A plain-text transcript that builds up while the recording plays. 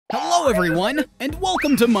Hello everyone, and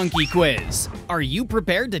welcome to Monkey Quiz! Are you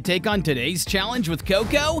prepared to take on today's challenge with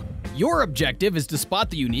Coco? Your objective is to spot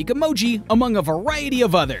the unique emoji among a variety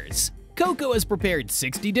of others. Coco has prepared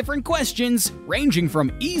 60 different questions, ranging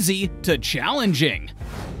from easy to challenging.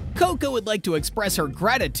 Coco would like to express her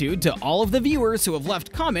gratitude to all of the viewers who have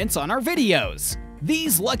left comments on our videos.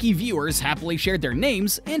 These lucky viewers happily shared their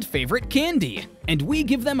names and favorite candy, and we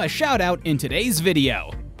give them a shout out in today's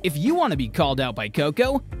video. If you want to be called out by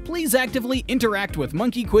Coco, please actively interact with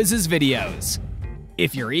Monkey Quiz's videos.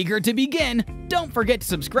 If you're eager to begin, don't forget to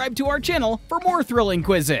subscribe to our channel for more thrilling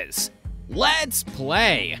quizzes. Let's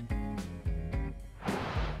play!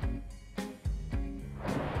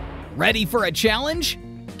 Ready for a challenge?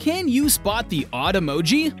 Can you spot the odd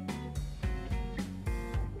emoji?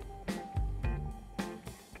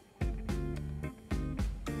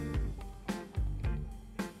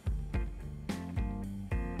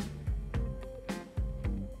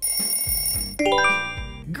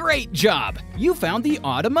 Great job! You found the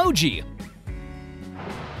odd emoji.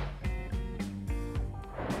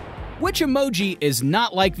 Which emoji is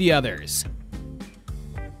not like the others?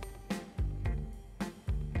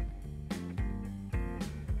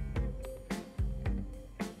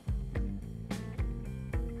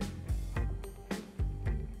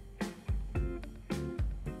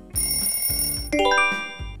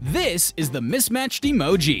 This is the mismatched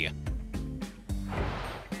emoji.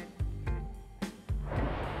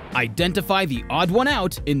 Identify the odd one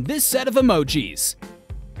out in this set of emojis.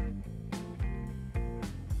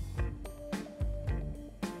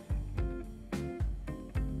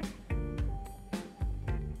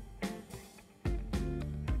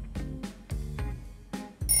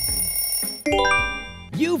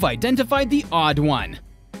 You've identified the odd one.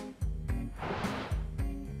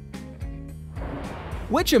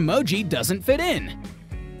 Which emoji doesn't fit in?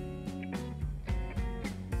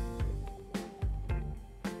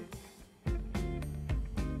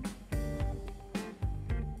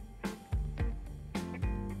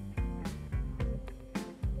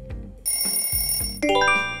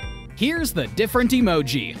 Here's the different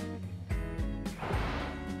emoji.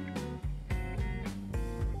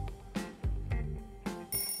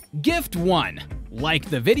 Gift 1. Like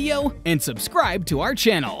the video and subscribe to our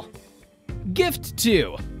channel. Gift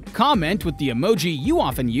 2. Comment with the emoji you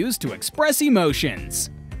often use to express emotions.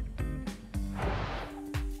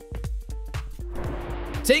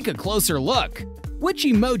 Take a closer look. Which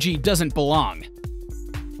emoji doesn't belong?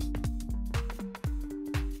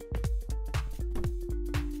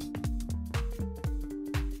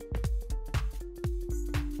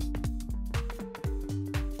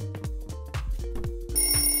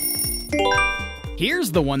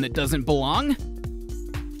 Here's the one that doesn't belong.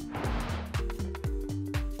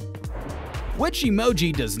 Which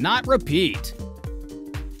emoji does not repeat?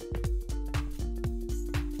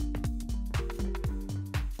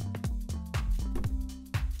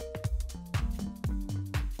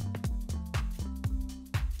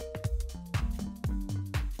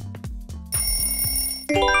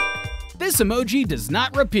 This emoji does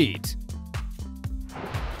not repeat.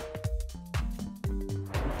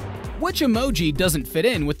 Which emoji doesn't fit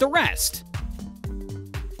in with the rest?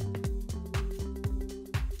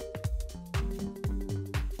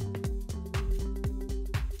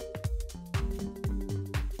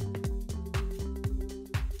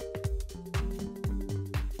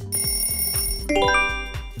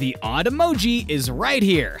 The odd emoji is right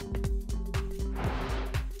here.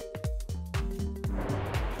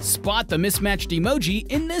 Spot the mismatched emoji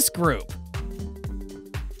in this group.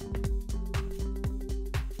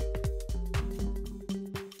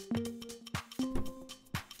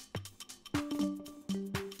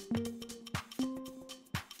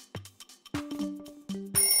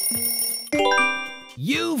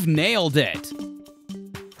 You've nailed it!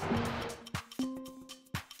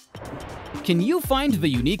 Can you find the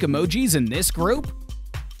unique emojis in this group?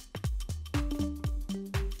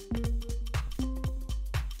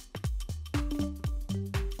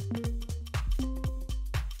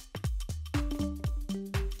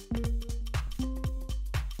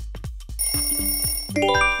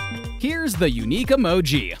 Here's the unique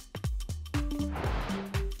emoji.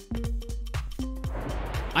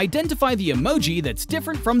 Identify the emoji that's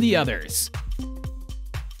different from the others.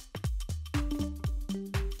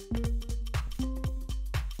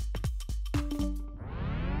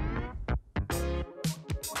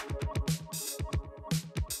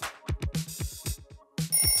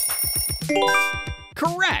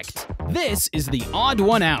 Correct! This is the odd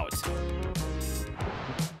one out.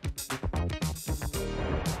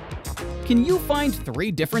 Can you find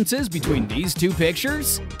 3 differences between these two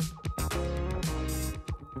pictures?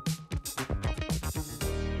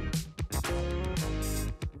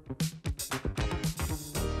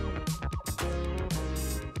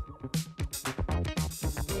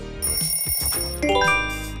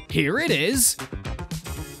 Here it is!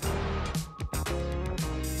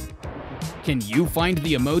 Can you find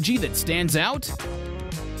the emoji that stands out?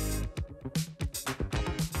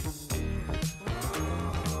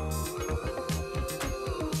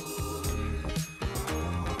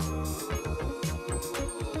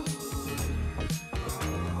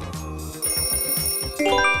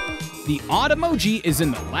 The odd emoji is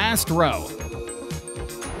in the last row.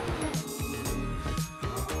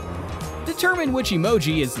 Determine which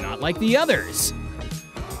emoji is not like the others.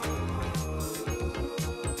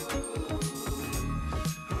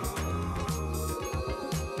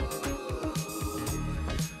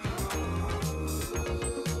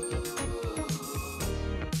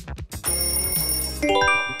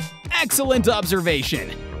 Excellent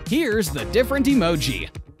observation! Here's the different emoji.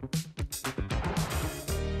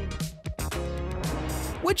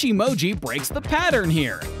 Which emoji breaks the pattern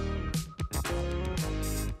here?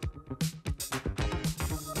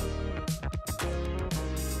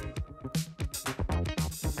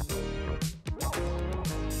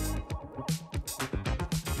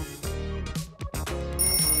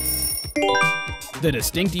 The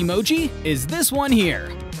distinct emoji is this one here.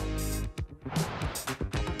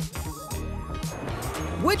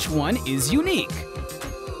 Which one is unique?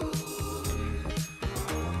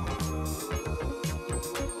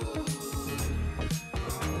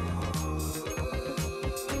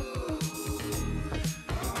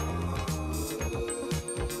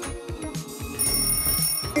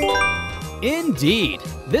 Indeed,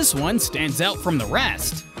 this one stands out from the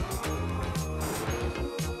rest.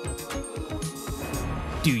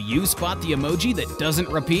 Do you spot the emoji that doesn't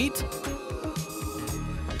repeat?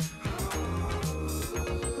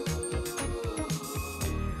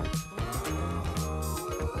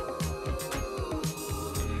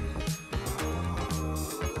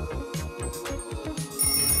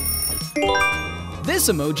 This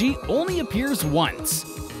emoji only appears once.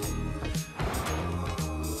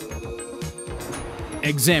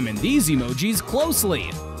 Examine these emojis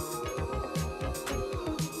closely.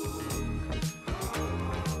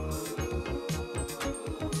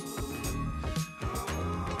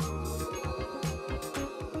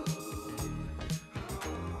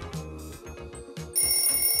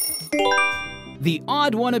 The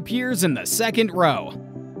odd one appears in the second row.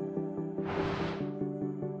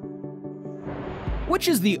 Which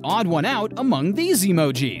is the odd one out among these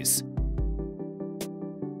emojis?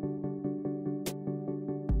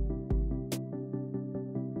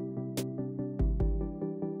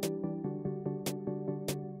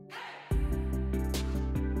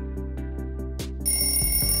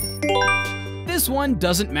 This one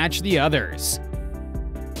doesn't match the others.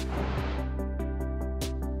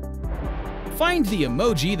 Find the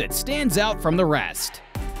emoji that stands out from the rest.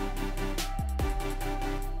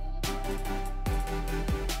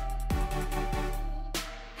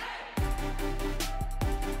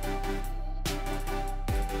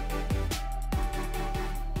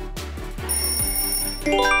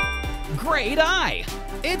 Great eye!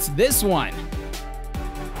 It's this one.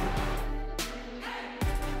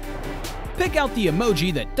 Pick out the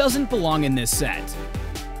emoji that doesn't belong in this set.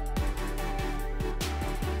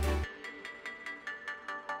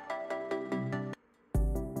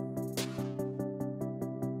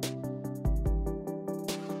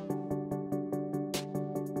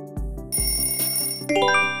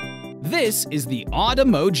 This is the odd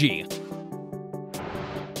emoji.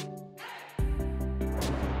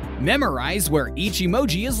 Memorize where each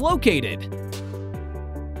emoji is located.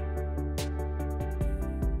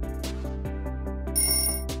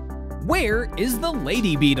 Where is the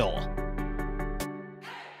lady beetle?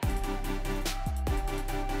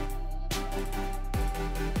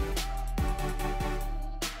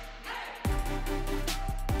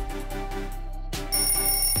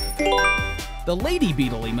 The lady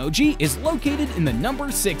beetle emoji is located in the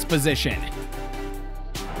number 6 position.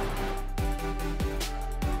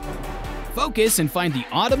 Focus and find the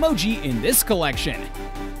odd emoji in this collection.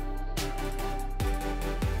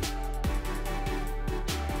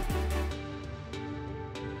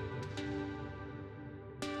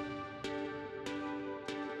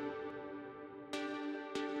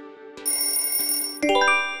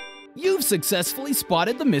 You've successfully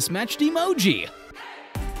spotted the mismatched emoji.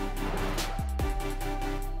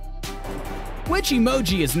 Which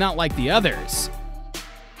emoji is not like the others?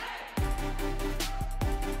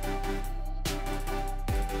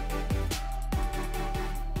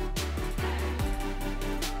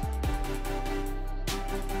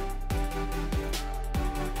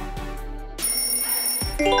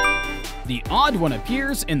 The odd one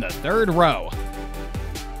appears in the third row.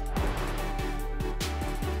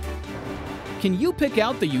 Can you pick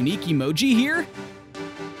out the unique emoji here?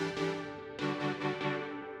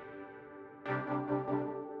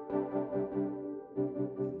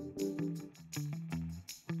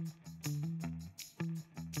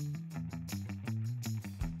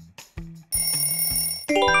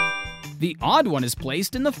 The odd one is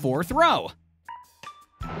placed in the 4th row.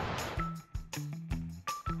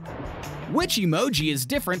 Which emoji is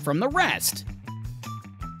different from the rest?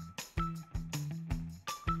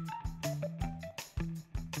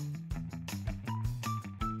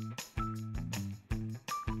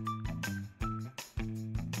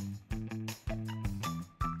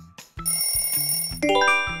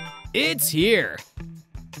 It's here!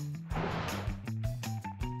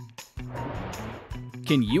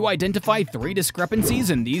 Can you identify 3 discrepancies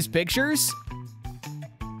in these pictures?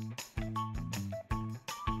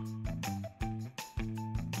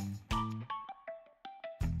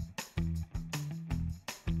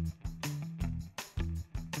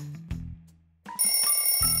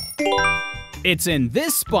 It's in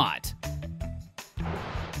this spot.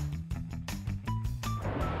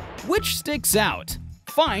 Which sticks out?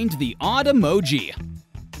 Find the odd emoji.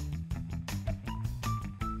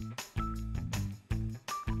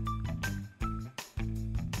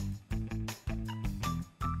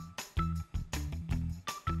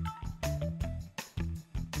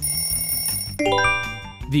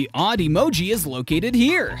 The odd emoji is located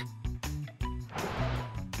here.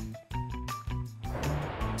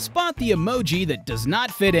 Spot the emoji that does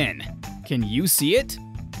not fit in. Can you see it?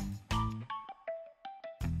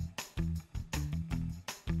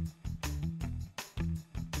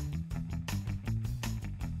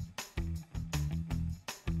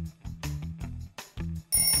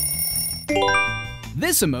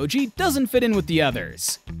 This emoji doesn't fit in with the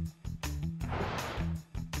others.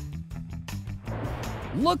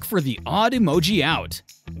 Look for the odd emoji out.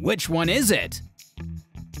 Which one is it?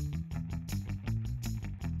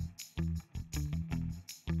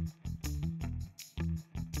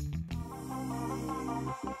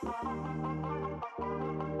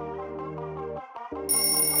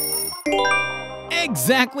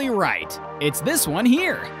 Exactly right. It's this one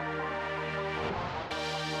here.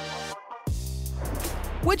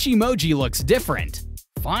 Which emoji looks different?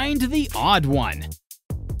 Find the odd one.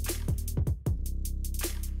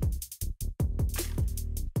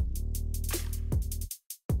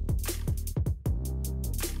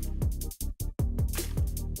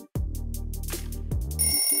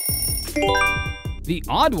 The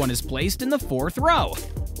odd one is placed in the 4th row.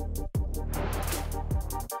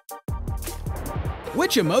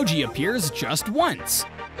 Which emoji appears just once?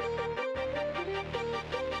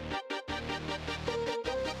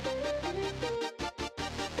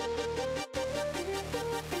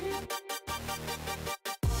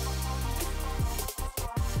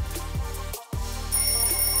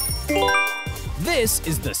 This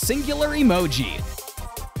is the singular emoji.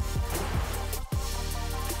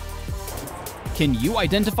 Can you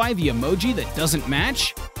identify the emoji that doesn't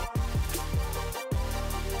match?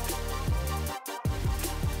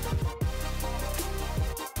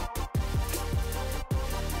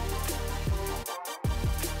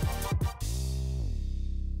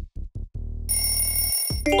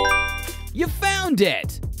 You found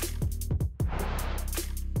it!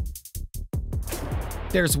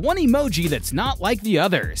 There's one emoji that's not like the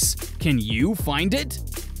others. Can you find it?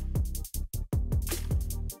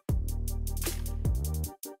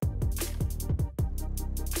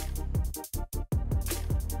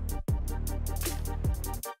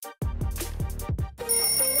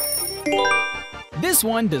 This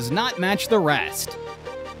one does not match the rest.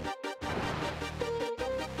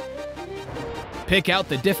 Pick out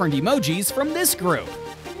the different emojis from this group.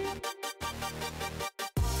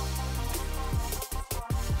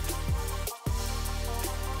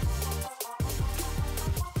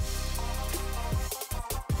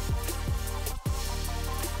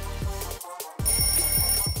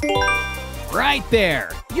 Right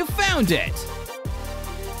there! You found it!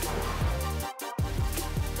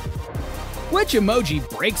 Which emoji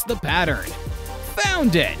breaks the pattern?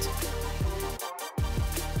 Found it!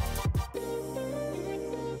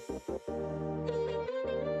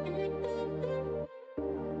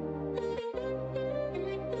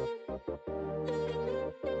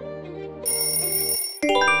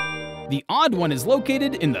 The odd one is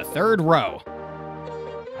located in the 3rd row.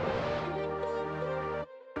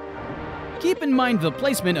 Keep in mind the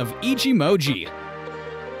placement of each emoji.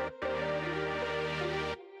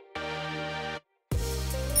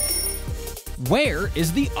 Where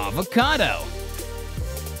is the avocado?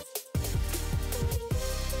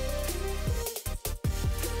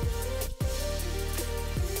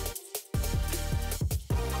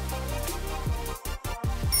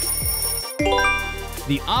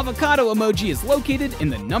 The avocado emoji is located in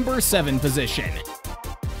the number 7 position.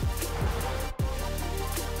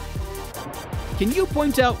 Can you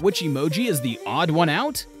point out which emoji is the odd one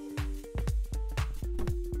out?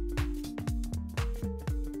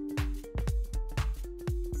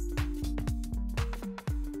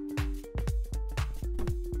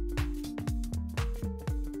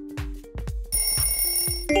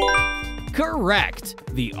 Correct!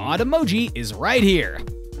 The odd emoji is right here.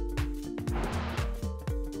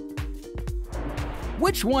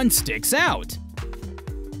 Which one sticks out?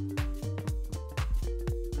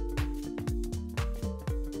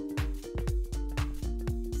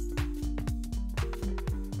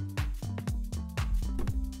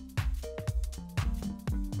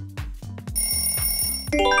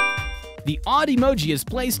 The odd emoji is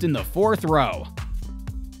placed in the 4th row.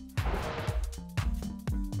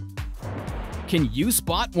 Can you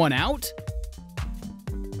spot one out?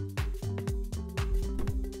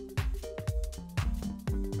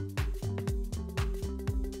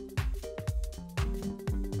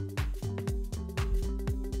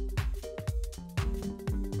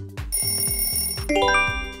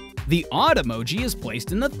 The odd emoji is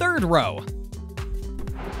placed in the 3rd row.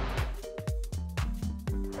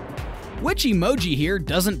 Which emoji here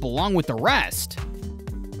doesn't belong with the rest?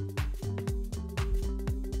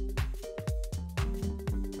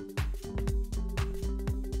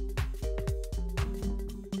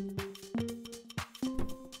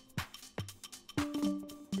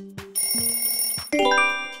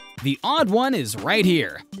 The odd one is right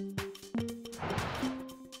here.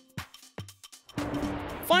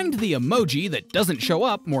 Find the emoji that doesn't show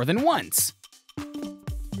up more than once.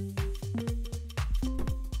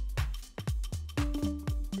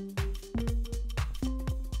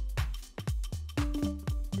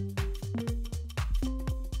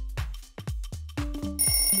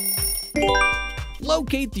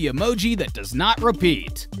 Locate the emoji that does not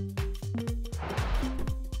repeat.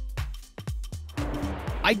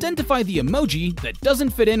 Identify the emoji that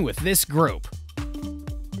doesn't fit in with this group.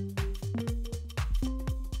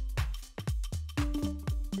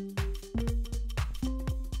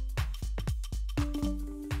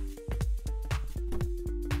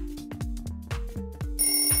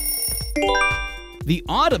 The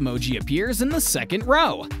odd emoji appears in the 2nd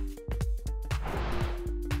row.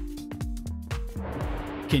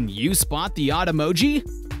 Can you spot the odd emoji?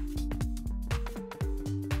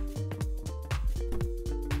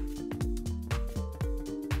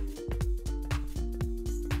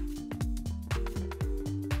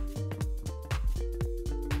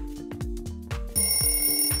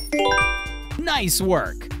 Nice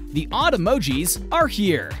work! The odd emojis are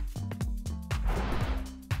here.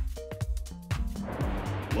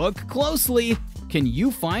 Look closely. Can you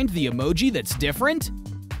find the emoji that's different?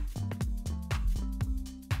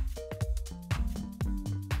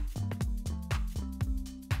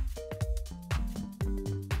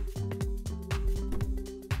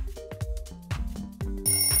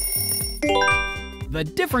 The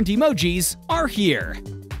different emojis are here.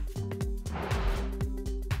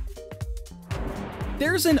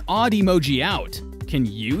 There's an odd emoji out. Can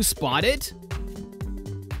you spot it?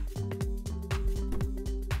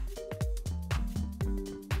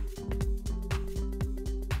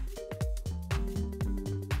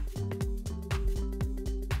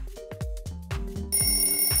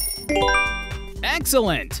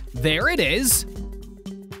 Excellent! There it is!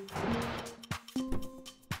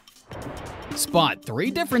 Spot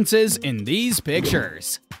 3 differences in these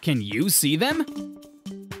pictures. Can you see them?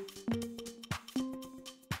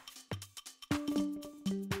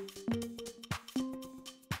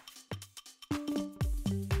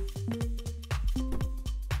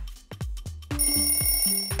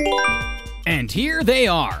 And here they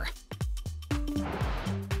are.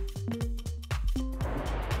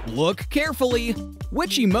 Look carefully.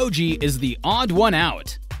 Which emoji is the odd one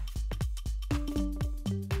out?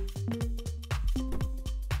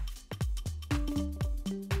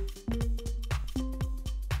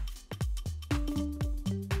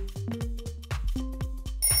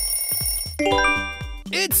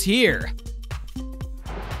 It's here!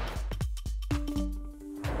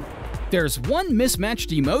 There's one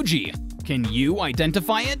mismatched emoji. Can you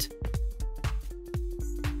identify it?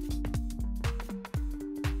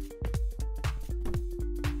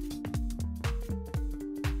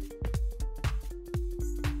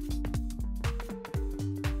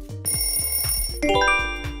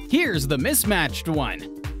 Here's the mismatched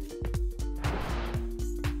one.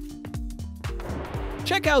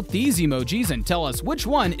 Check out these emojis and tell us which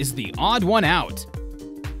one is the odd one out.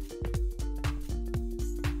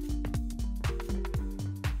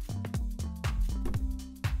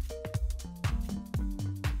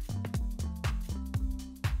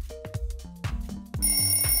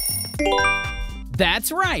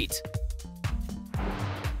 That's right!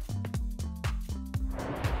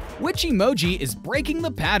 Which emoji is breaking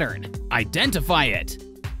the pattern? Identify it!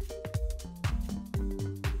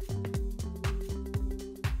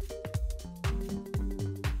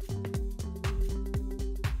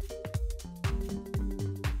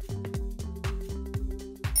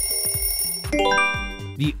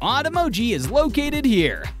 The odd emoji is located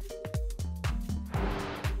here.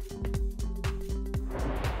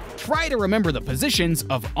 Try to remember the positions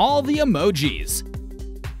of all the emojis.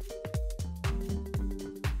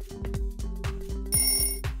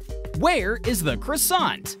 Where is the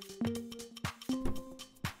croissant?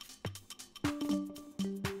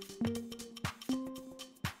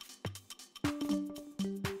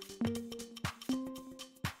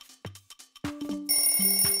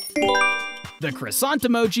 The croissant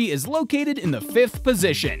emoji is located in the 5th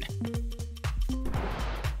position.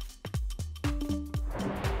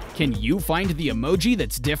 Can you find the emoji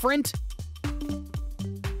that's different?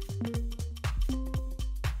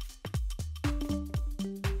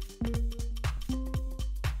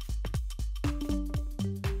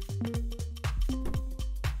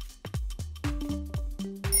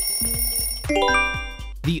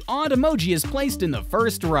 The odd emoji is placed in the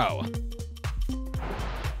 1st row.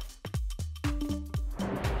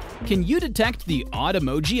 Can you detect the odd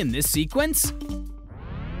emoji in this sequence?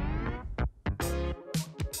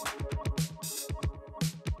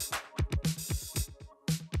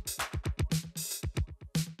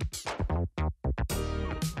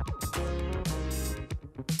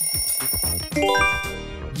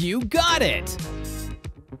 You got it!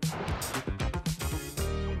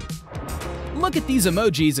 Look at these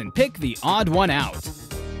emojis and pick the odd one out.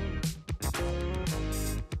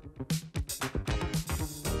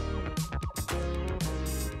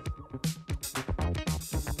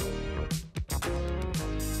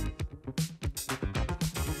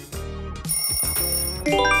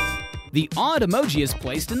 The odd emoji is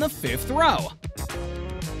placed in the 5th row.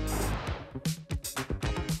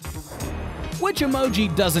 Which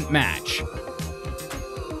emoji doesn't match?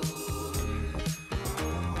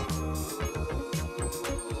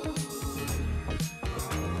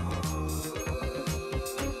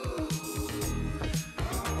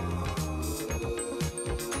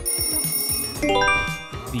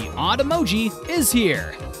 The odd emoji is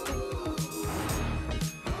here.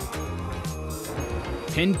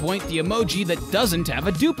 Pinpoint the emoji that doesn't have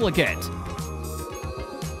a duplicate.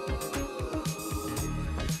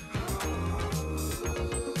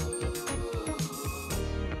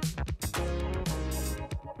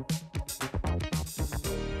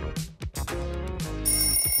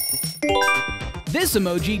 This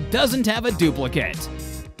emoji doesn't have a duplicate.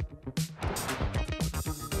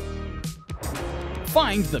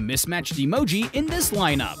 Find the mismatched emoji in this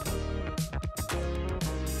lineup.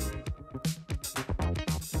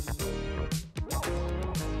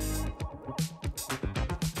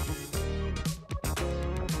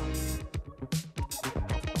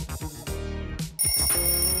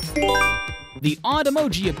 The odd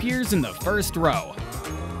emoji appears in the 1st row.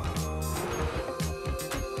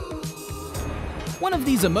 One of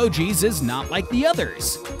these emojis is not like the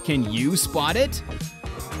others. Can you spot it?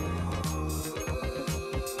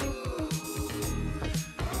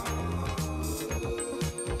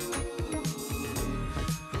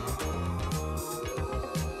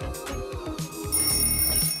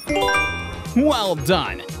 Well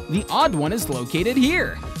done! The odd one is located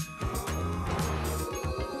here.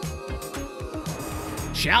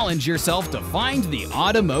 Challenge yourself to find the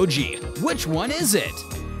odd emoji. Which one is it?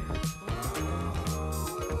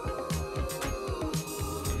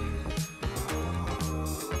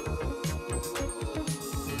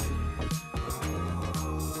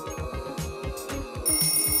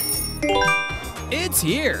 It's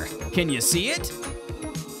here! Can you see it?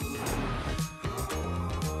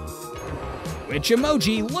 Which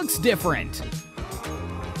emoji looks different?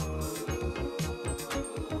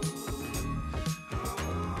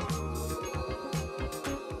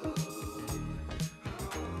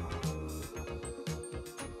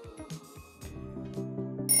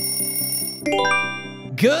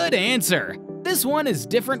 Good answer! This one is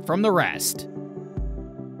different from the rest.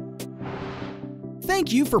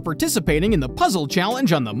 Thank you for participating in the puzzle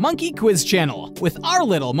challenge on the Monkey Quiz channel with our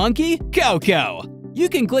little monkey, Coco. You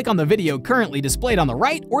can click on the video currently displayed on the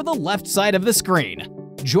right or the left side of the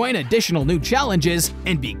screen. Join additional new challenges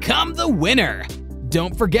and become the winner!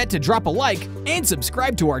 Don't forget to drop a like and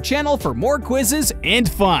subscribe to our channel for more quizzes and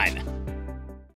fun!